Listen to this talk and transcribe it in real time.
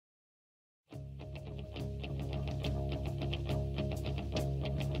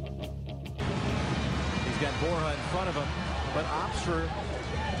got Borja in front of him, but opts for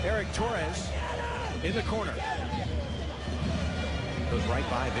Eric Torres in the corner. Goes right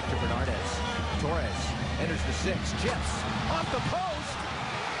by Victor Bernardes. Torres enters the 6, chips off the post,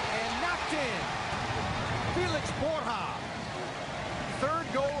 and knocked in. Félix Borja.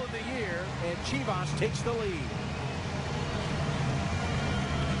 Third goal of the year, and Chivas takes the lead.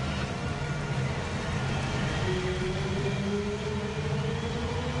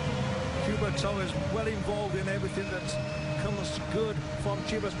 Torres well involved in everything that comes good from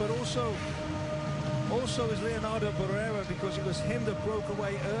Chivas, but also is Leonardo Barrera, because it was him that broke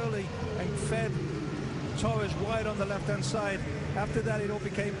away early and fed Torres wide on the left-hand side. After that, it all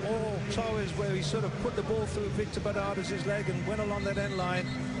became all Torres, where he sort of put the ball through Victor Bernardes' leg and went along that end line.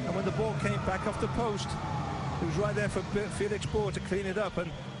 And when the ball came back off the post, it was right there for Félix Borja to clean it up and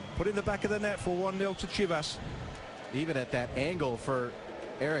put in the back of the net for 1-0 to Chivas. Even at that angle for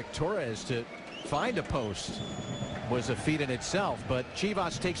Eric Torres to find a post was a feat in itself, but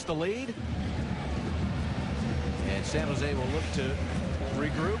Chivas takes the lead, and San Jose will look to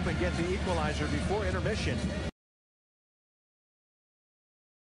regroup and get the equalizer before intermission.